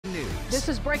This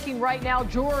is breaking right now.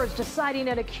 Jurors deciding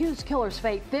an accused killer's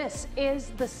fate. This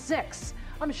is the 6th.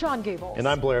 I'm Sean Gables. And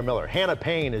I'm Blair Miller. Hannah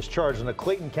Payne is charged in a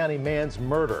Clayton County man's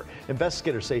murder.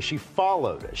 Investigators say she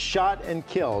followed, shot, and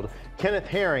killed Kenneth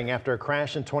Herring after a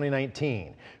crash in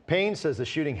 2019. Payne says the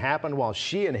shooting happened while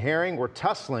she and Herring were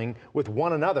tussling with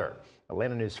one another.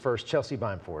 Atlanta News First Chelsea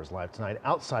Bimeford is live tonight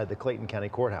outside the Clayton County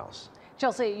Courthouse.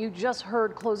 Chelsea, you just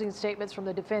heard closing statements from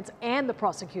the defense and the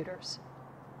prosecutors.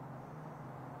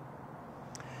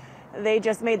 They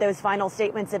just made those final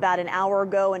statements about an hour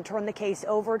ago and turned the case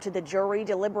over to the jury.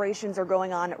 Deliberations are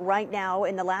going on right now.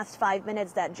 In the last 5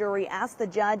 minutes, that jury asked the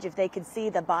judge if they could see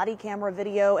the body camera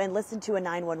video and listen to a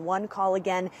 911 call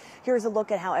again. Here's a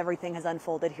look at how everything has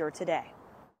unfolded here today.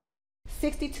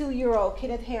 62-year-old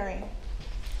Kenneth Herring,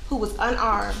 who was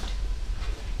unarmed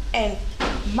and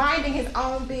minding his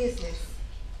own business,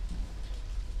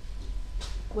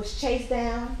 was chased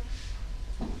down,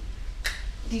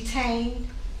 detained,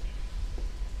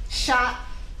 shot,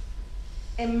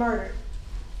 and murdered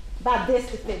by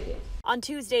this defendant. On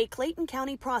Tuesday, Clayton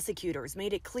County prosecutors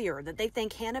made it clear that they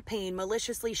think Hannah Payne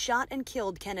maliciously shot and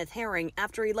killed Kenneth Herring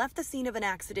after he left the scene of an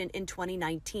accident in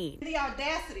 2019. The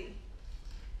audacity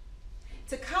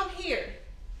to come here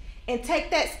and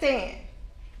take that stand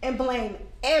and blame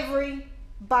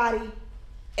everybody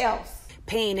else.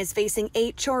 Payne is facing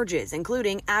 8 charges,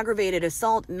 including aggravated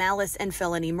assault, malice, and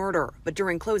felony murder. But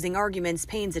during closing arguments,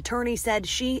 Payne's attorney said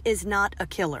she is not a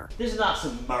killer. This is not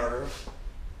some murder.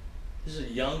 This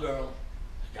is a young girl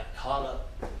that got caught up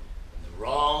in the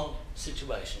wrong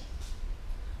situation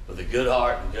with a good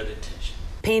heart and good intention.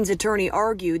 Payne's attorney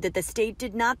argued that the state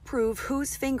did not prove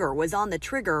whose finger was on the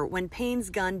trigger when Payne's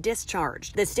gun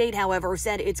discharged. The state, however,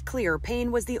 said it's clear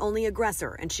Payne was the only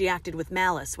aggressor and she acted with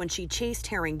malice when she chased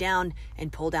Herring down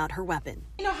and pulled out her weapon.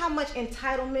 You know how much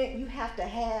entitlement you have to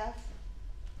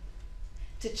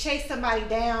chase somebody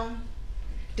down,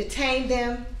 detain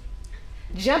them,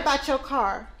 jump out your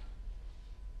car,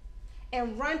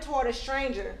 and run toward a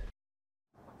stranger?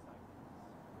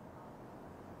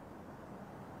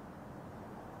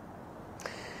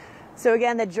 So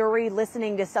again, the jury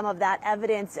listening to some of that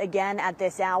evidence again at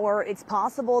this hour. It's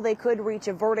possible they could reach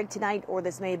a verdict tonight, or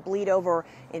this may bleed over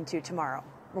into tomorrow.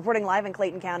 Reporting live in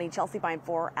Clayton County, Chelsea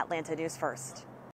Bimeford, Atlanta News First.